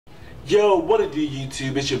Yo, what it do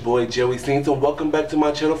YouTube? It's your boy Joey Scenes and welcome back to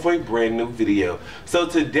my channel for a brand new video. So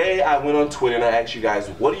today I went on Twitter and I asked you guys,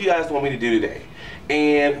 what do you guys want me to do today?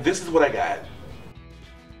 And this is what I got.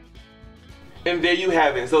 And there you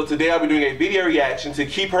have it. So today I'll be doing a video reaction to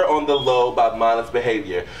Keep Her on the Low by Mindless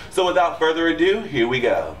Behavior. So without further ado, here we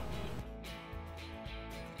go.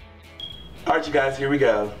 Alright you guys, here we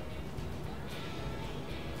go.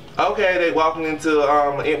 Okay, they walking into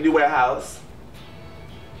an empty warehouse.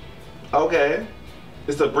 Okay,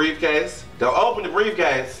 it's a briefcase. Don't open the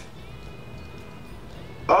briefcase.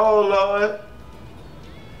 Oh Lord.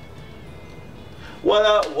 What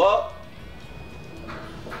up? What?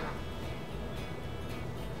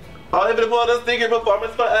 Oh, they finna pull the secret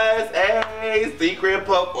performance for us. Hey, secret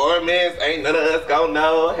performance. Ain't none of us gonna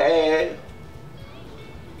know. Hey.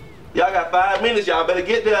 Y'all got 5 minutes. Y'all better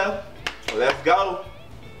get there. Let's go.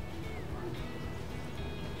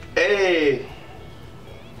 Hey.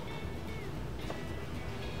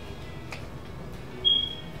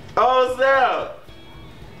 Oh snap!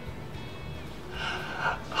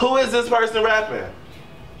 Who is this person rapping?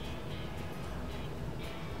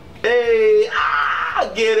 Hey,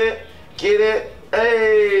 get it,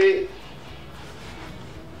 hey.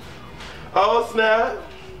 Oh snap!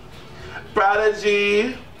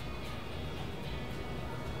 Prodigy.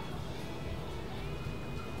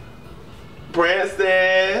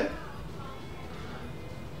 Princeton.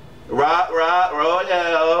 Rock,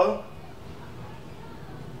 Royale.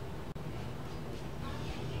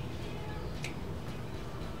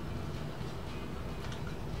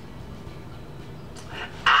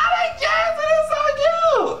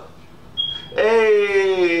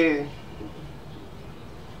 Hey.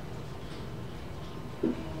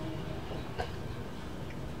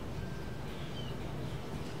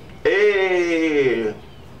 Hey.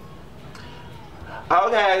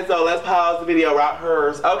 Okay, so let's pause the video right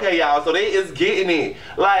hers. Okay, y'all, so they is getting it.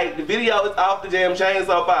 Like, the video is off the damn chain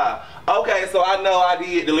so far. Okay, so I know I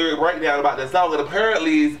did the lyric breakdown about the song, and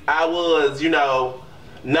apparently I was, you know,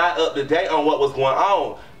 not up to date on what was going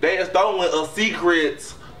on. They is throwing a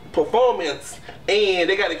secret performance and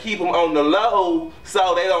they got to keep them on the low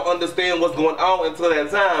so they don't understand what's going on until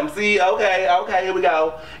that time. See, okay, here we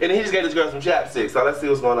go. And then he just gave this girl some chapstick, so let's see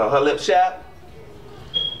what's going on. Her lip chap.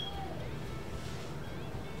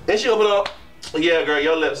 And she opened up. Yeah, girl,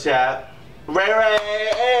 your lip chap.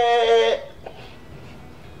 Ray.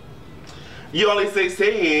 You only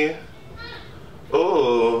 16.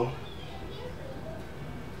 Ooh.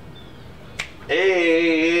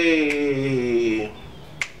 Hey.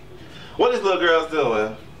 What this little girl's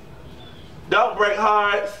doing? Don't break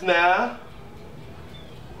hearts now.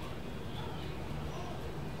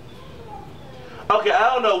 Okay,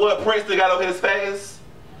 I don't know what Princeton got on his face.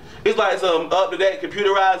 It's like some up-to-date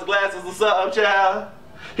computerized glasses or something, child.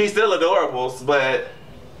 He's still adorable, but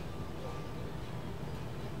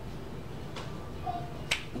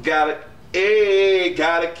gotta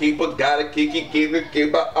keep her,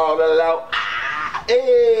 keep her on the low.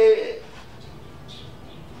 Hey.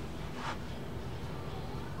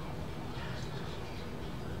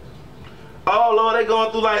 Oh Lord, they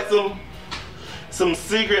going through like some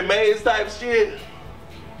secret maze type shit.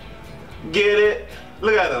 Get it?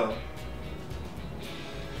 Look at them.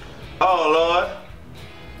 Oh Lord.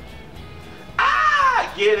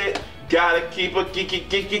 Get it? Gotta keep her,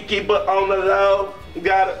 keep her on the low.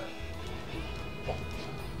 Gotta.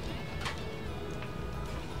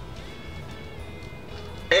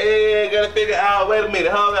 Hey, gotta figure out. Wait a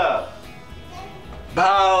minute, hold up.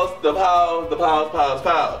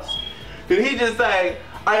 Pause. Did he just say,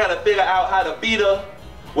 I gotta figure out how to feed her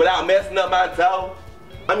without messing up my dough?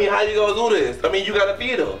 I mean, how you gonna do this? I mean, you gotta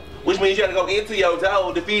feed her, which means you gotta go into your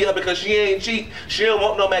dough to feed her because she ain't cheap. She don't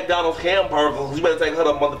want no McDonald's hamburgers. You better take her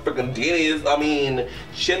to motherfucking Denny's. I mean,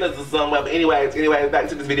 Shinners or somewhere. But anyways, back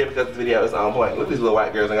to this video because this video is on point. Look at these little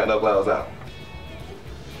white girls ain't got no clothes on.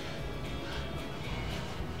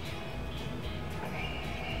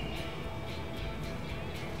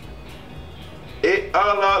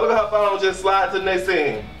 Oh Lord, look at her phone just slide to the next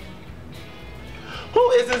scene.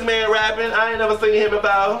 Who is this man rapping? I ain't never seen him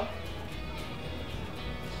before.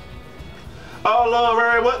 Oh Lord,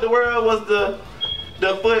 Ray, what the world was the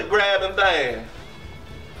foot grabbing thing?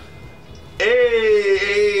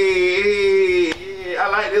 Hey, I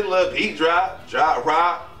like this little beat drop,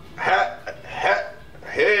 rock, hey.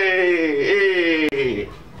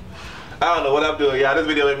 I don't know what I'm doing, y'all. This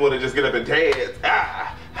video ain't want to just get up and dance.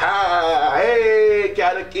 Hey,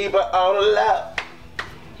 gotta keep her on the low.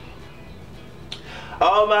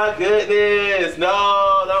 Oh my goodness,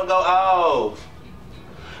 no, don't go off.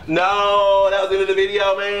 No, that was the end of the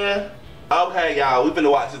video, man. Okay, y'all, we finna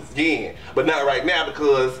watch this again. But not right now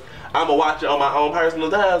because I'ma watch it on my own personal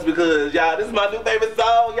times because, y'all, this is my new favorite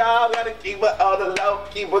song, y'all. Gotta keep it on the low,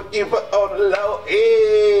 keep it on the low.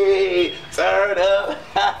 Hey, turn up.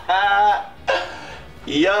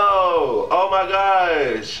 Yo, oh my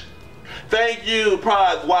gosh. Thank you,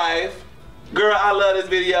 Prod's wife. Girl, I love this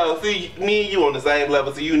video. See, me and you on the same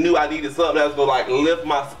level, so you knew I needed something else to like lift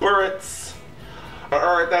my spirits or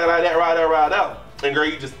everything like that right there. And girl,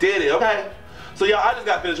 you just did it, okay? So y'all, I just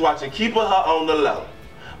got finished watching Keeping Her on the Low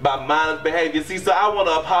by Mindless Behavior. See, so I want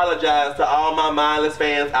to apologize to all my Mindless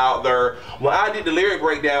fans out there. When I did the lyric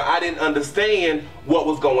breakdown, I didn't understand what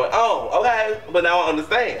was going on, okay? But now I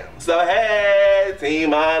understand. So hey,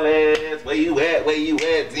 Team Mindless, where you at,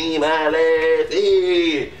 Team Mindless?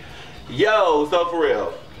 Hey. Yo, so for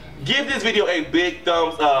real, give this video a big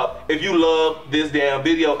thumbs up if you love this damn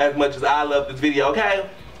video as much as I love this video, okay?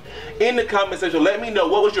 In the comment section, let me know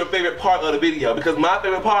what was your favorite part of the video, because my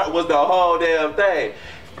favorite part was the whole damn thing.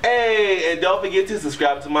 Hey, and don't forget to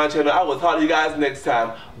subscribe to my channel. I will talk to you guys next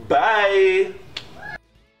time. Bye.